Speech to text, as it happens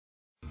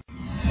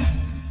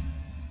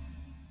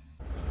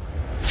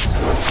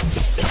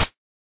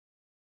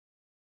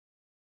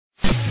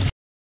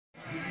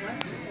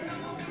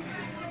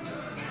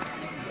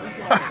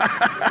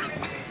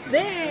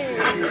There.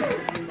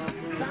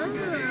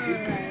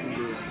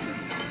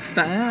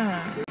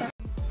 Stop.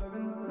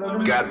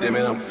 God damn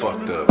it, I'm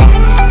fucked up. God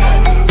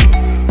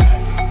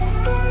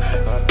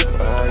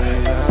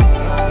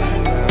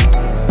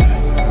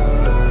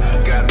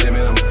damn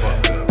it, I'm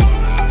fucked up.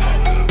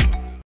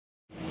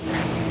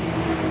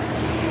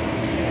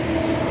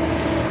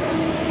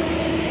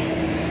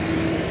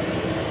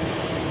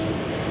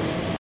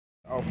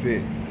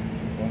 Outfit.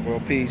 One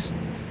world peace.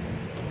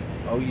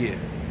 Oh yeah.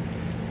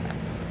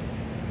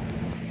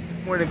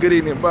 Morning, good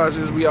evening,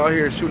 bosses. We out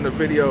here shooting a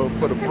video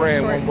for the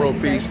brand One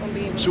World Peace.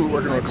 Shoot,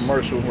 working on a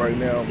commercial right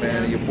now,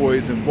 man. And your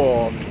boy's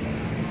involved.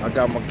 I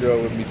got my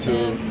girl with me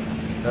too.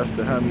 That's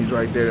the homies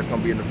right there. That's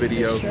gonna be in the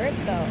video. Shirt,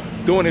 though.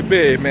 Doing it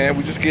big, man.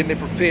 We just getting it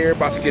prepared,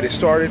 about to get it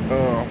started.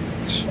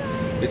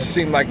 It just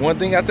seemed like one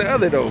thing after the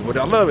other though, but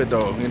I love it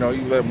though. You know,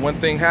 you let one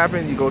thing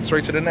happen, you go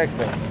straight to the next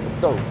thing. It's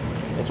dope.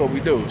 That's what we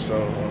do.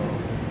 So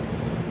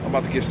I'm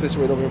about to get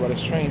situated over here by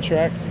this train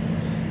track.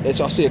 Let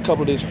y'all see a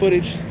couple of this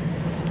footage.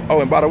 Oh,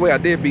 and by the way, I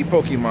did beat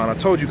Pokemon. I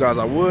told you guys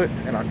I would,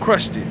 and I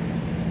crushed it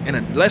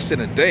in less than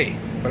a day.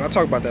 But I'll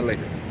talk about that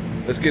later.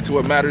 Let's get to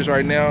what matters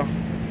right now.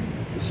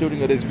 The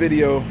shooting of this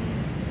video.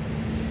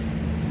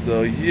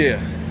 So yeah.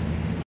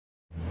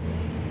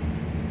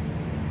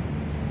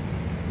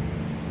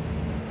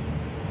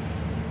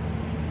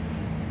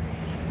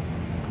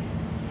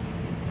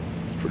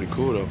 It's pretty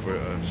cool though for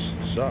a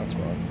shot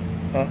spot.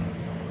 Huh?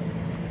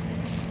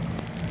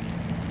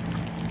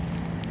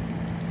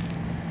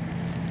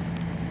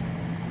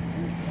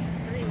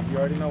 You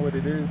already know what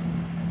it is.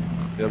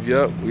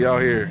 Yep, we out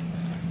here.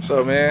 What's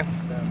up, man?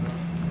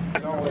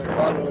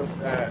 Follow us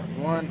at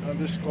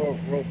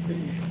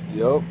 @1_worldpeace.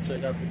 Yep.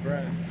 Check out the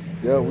brand.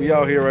 Yep, we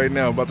out here right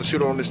now. About to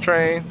shoot on this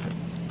train.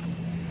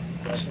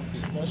 Got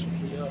something special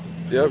for y'all.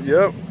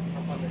 Yep.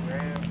 I'm on the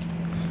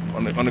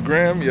gram. On the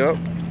gram, yep.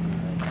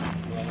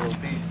 One World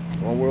Peace.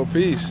 One World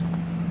Peace.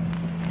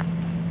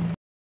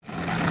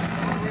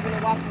 We're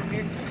gonna walk from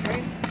here to the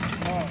train?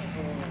 No,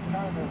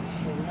 kind of.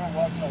 So we're gonna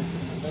walk like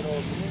in the middle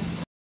of the room.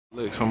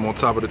 Look, so I'm on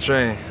top of the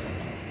train.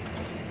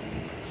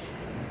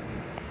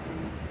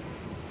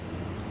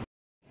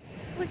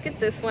 Look at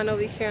this one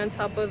over here on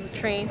top of the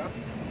train.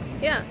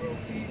 Yeah.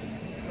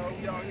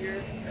 We out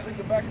here. Look at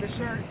the back of the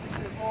shirt.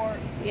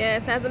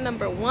 Yes, has a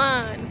number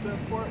 1.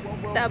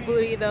 That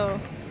booty though.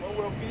 One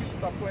World Peace.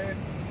 Stop playing.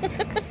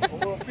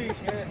 One World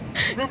Peace, man.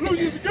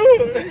 Revolution is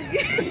good.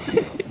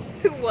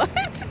 What?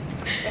 That's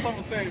what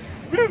I'm saying.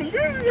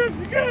 Revolution is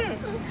good.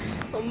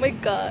 Oh my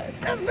God.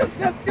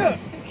 That's good.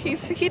 He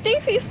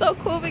thinks he's so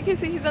cool because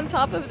he's on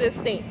top of this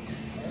thing.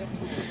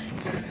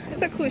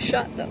 It's a cool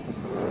shot though.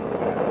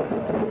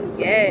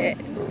 Yes.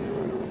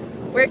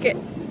 Work it.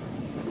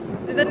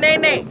 Do the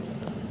nay-nay.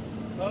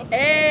 Huh?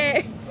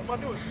 Hey. What am I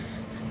doing?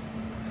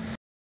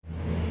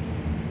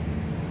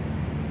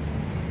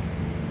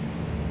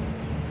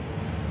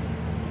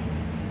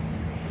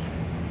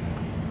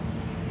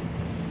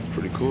 It's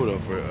pretty cool though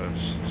for a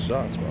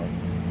shot spot.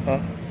 Huh?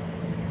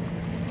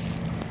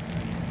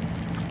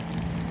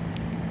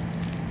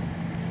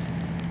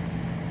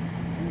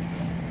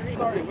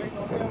 Sorry, waiting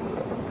on him.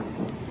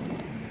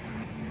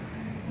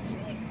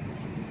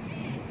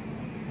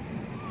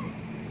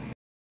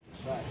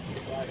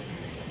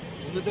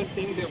 Another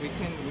thing that we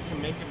can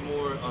make it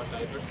more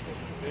diverse. This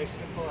is a very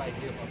simple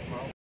idea of a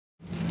problem.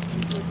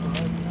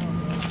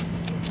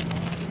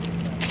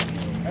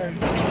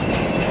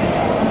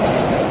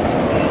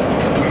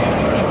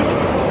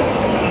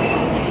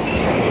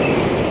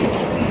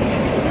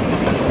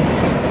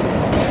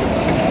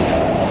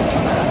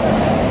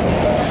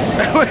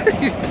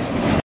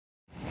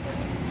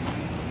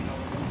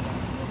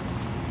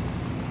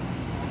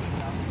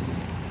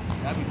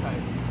 That'd be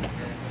tight.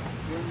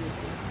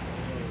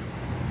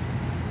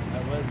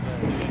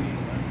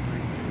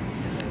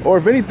 Or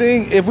if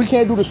anything, if we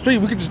can't do the street,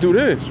 we could just do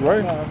this,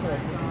 right? No, that's what I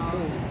was thinking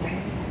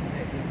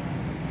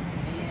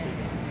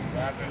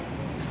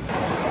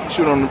too.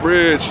 Shoot on the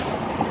bridge.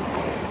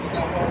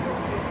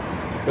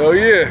 Hell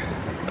yeah.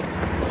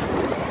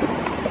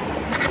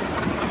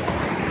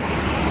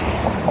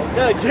 What's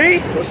up, G?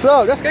 What's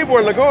up? That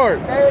skateboard look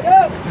hard. There you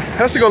go.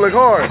 That shit gonna look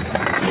hard.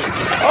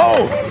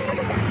 Oh!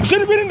 Should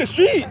have been in the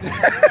street.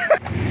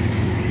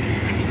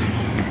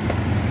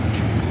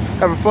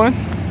 Having fun?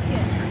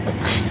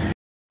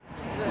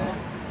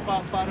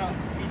 But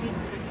we need to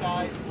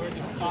decide where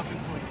the stopping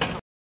point is.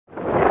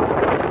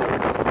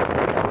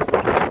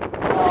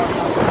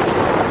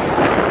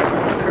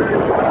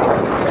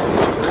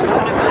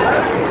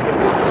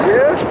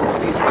 Yeah?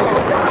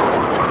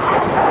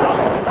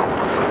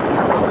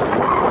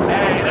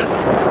 Hey, that's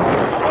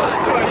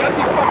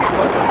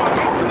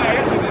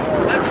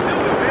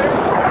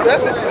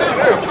That's it. That's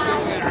good.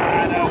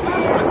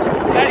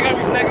 Yeah, you gotta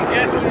be second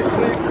guessing this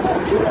thing.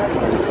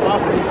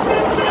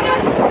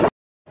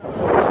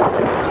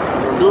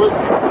 Do it.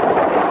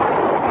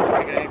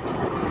 Okay.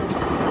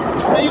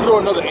 Then you go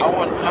another 8.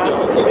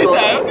 It's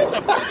that.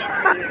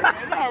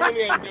 not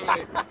really ain't doing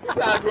it. It's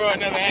not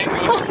growing another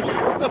angle.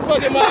 The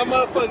fuck am I, a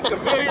motherfucking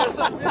computer or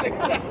something?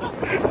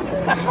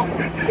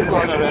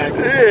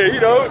 Yeah, you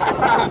know,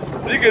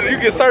 you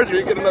get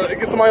surgery, get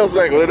somebody else's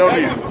angle. They don't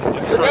need it.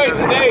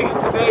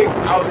 Today,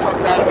 I was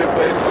talked out of it,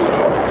 but it's cool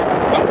though.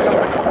 I'm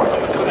coming up.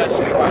 That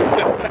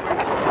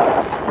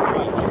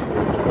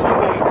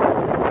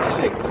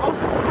shit close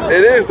as fuck.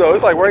 It is though.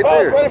 It's like right there. I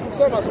was there. running from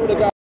something, I swear to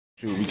God.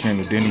 Shoot, we came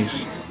to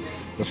Denny's.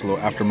 That's a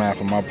little aftermath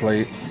of my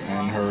plate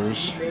and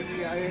hers.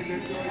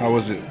 How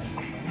was it?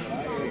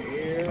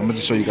 I meant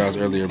to show you guys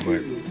earlier,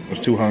 but I was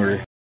too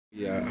hungry.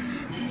 Yeah,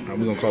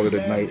 we're gonna call it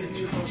a night.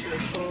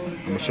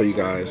 I'm gonna show you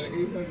guys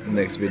the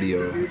next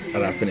video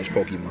that I finished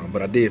Pokemon,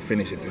 but I did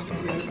finish it this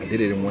time. I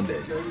did it in one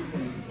day,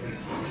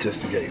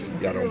 just in case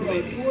y'all don't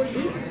believe me.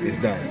 It's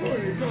done.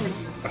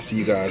 I'll see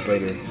you guys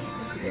later.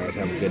 You guys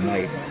have a good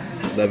night.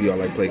 Love y'all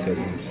like Play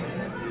Cousins.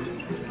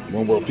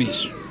 One world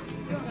peace.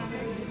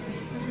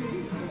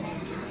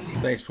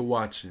 Thanks for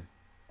watching.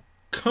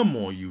 Come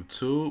on,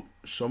 YouTube.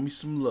 Show me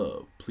some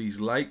love. Please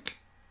like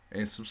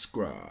and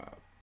subscribe.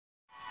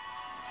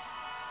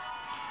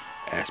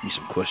 Ask me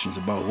some questions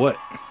about what?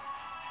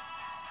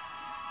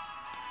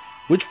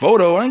 Which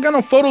photo? I ain't got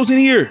no photos in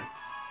here.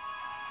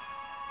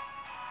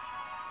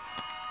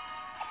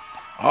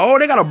 Oh,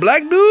 they got a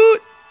black dude?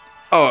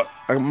 Oh,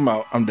 I'm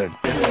out. I'm done.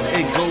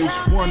 It goes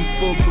 1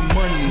 for the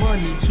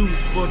money, 2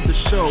 for the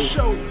show,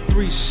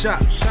 3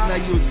 shots. Now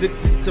you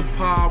addicted to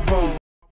Pyro.